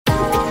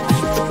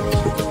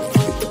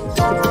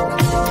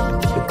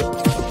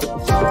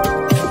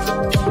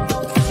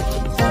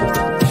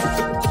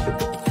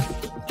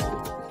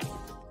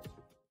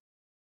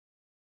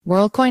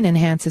Worldcoin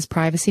enhances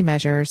privacy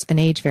measures and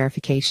age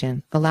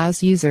verification,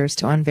 allows users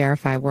to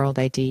unverify World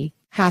ID.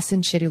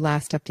 Hassan Shittu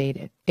last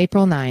updated.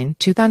 April 9,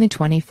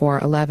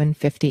 2024,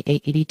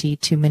 11:58 EDT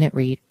 2-minute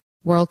read.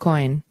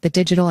 Worldcoin, the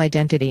digital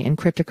identity and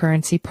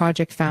cryptocurrency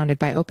project founded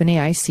by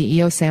OpenAI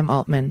CEO Sam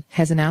Altman,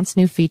 has announced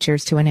new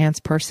features to enhance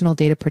personal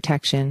data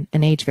protection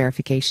and age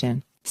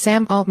verification.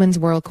 Sam Altman's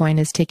Worldcoin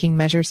is taking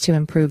measures to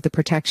improve the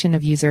protection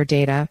of user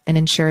data and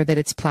ensure that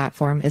its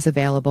platform is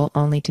available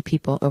only to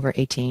people over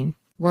 18.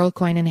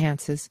 Worldcoin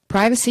enhances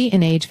privacy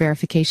and age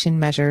verification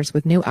measures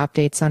with new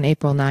updates on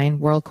April 9.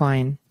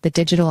 Worldcoin, the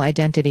digital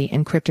identity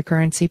and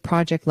cryptocurrency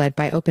project led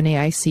by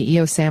OpenAI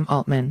CEO Sam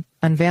Altman,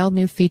 unveiled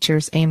new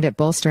features aimed at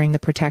bolstering the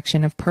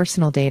protection of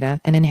personal data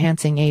and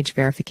enhancing age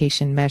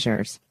verification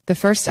measures. The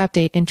first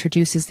update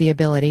introduces the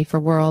ability for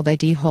World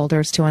ID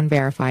holders to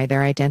unverify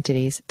their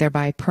identities,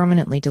 thereby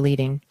permanently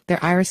deleting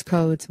their iris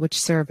codes, which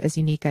serve as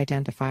unique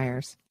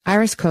identifiers.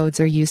 Iris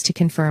codes are used to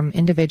confirm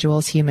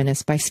individuals'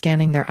 humanness by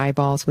scanning their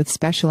eyeballs with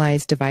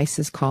specialized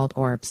devices called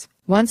orbs.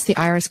 Once the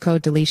iris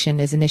code deletion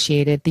is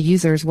initiated, the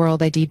user's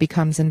World ID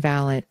becomes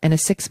invalid, and a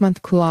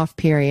 6-month cool-off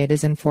period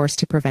is enforced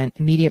to prevent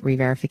immediate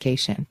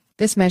re-verification.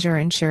 This measure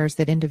ensures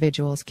that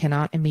individuals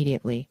cannot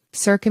immediately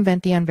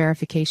circumvent the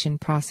unverification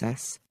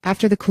process.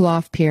 After the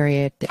cool-off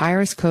period, the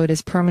iris code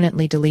is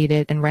permanently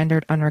deleted and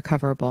rendered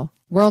unrecoverable.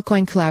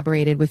 Worldcoin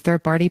collaborated with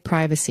third-party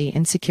privacy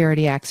and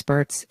security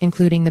experts,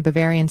 including the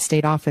Bavarian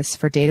State Office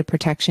for Data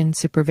Protection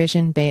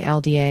Supervision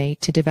 (BLDA),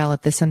 to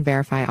develop this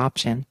unverify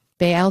option.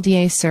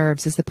 BLDA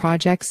serves as the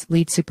project's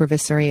lead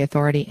supervisory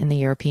authority in the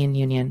European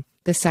Union.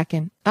 The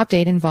second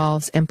update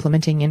involves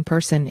implementing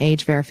in-person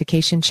age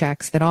verification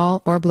checks at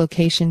all orb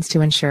locations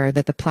to ensure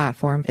that the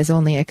platform is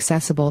only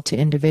accessible to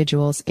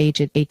individuals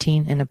aged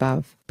 18 and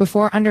above.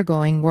 Before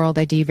undergoing World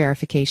ID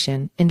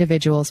verification,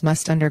 individuals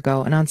must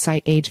undergo an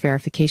on-site age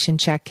verification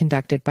check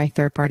conducted by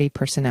third-party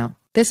personnel.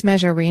 This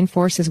measure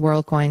reinforces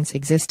Worldcoin's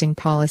existing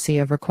policy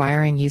of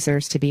requiring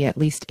users to be at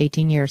least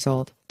 18 years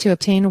old to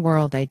obtain a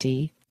World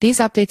ID. These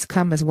updates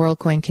come as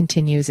Worldcoin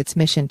continues its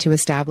mission to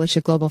establish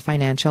a global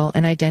financial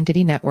and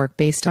identity network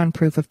based on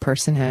proof of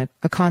personhood,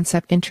 a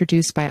concept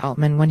introduced by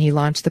Altman when he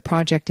launched the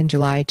project in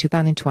July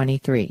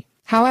 2023.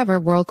 However,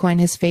 Worldcoin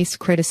has faced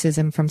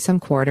criticism from some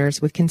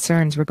quarters with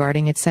concerns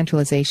regarding its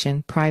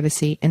centralization,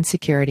 privacy, and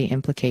security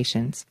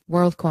implications.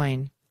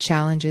 Worldcoin,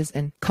 challenges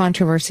and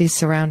controversies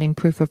surrounding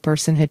proof of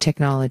personhood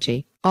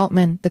technology.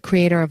 Altman, the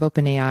creator of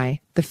OpenAI,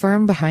 the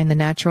firm behind the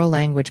natural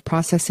language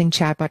processing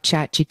chatbot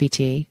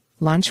ChatGPT,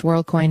 launched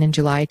Worldcoin in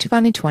July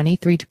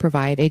 2023 to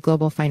provide a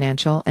global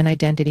financial and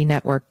identity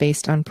network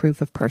based on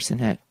proof of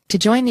personhood. To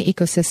join the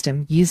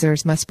ecosystem,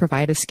 users must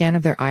provide a scan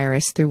of their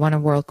iris through one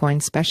of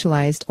Worldcoin's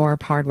specialized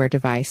orb hardware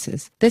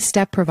devices. This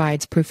step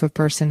provides proof of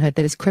personhood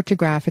that is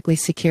cryptographically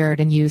secured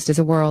and used as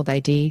a World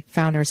ID,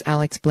 founders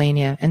Alex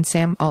Blania and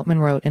Sam Altman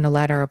wrote in a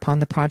letter upon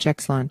the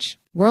project's launch.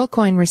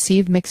 Worldcoin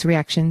received mixed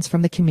reactions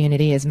from the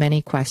community as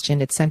many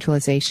questioned its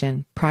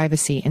centralization,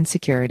 privacy, and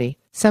security.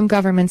 Some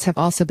governments have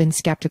also been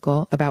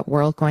skeptical about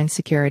Worldcoin's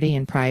security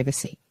and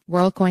privacy.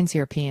 Worldcoin's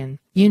European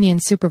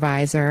Union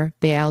supervisor,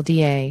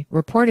 BLDA,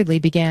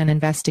 reportedly began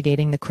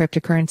investigating the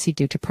cryptocurrency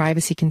due to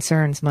privacy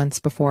concerns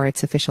months before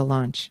its official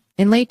launch.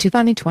 In late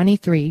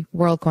 2023,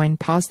 Worldcoin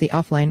paused the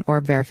offline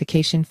orb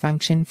verification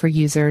function for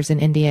users in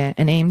India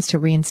and aims to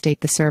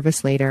reinstate the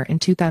service later in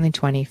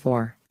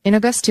 2024. In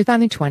August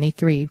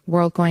 2023,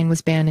 Worldcoin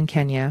was banned in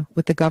Kenya,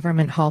 with the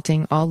government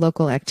halting all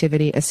local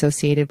activity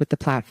associated with the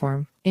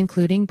platform,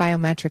 including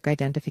biometric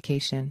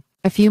identification.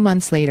 A few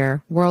months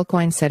later,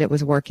 Worldcoin said it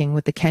was working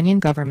with the Kenyan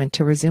government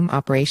to resume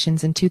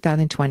operations in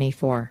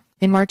 2024.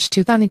 In March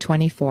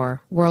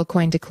 2024,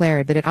 Worldcoin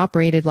declared that it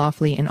operated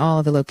lawfully in all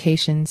of the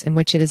locations in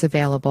which it is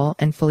available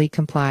and fully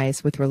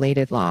complies with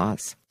related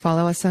laws.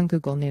 Follow us on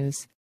Google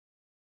News.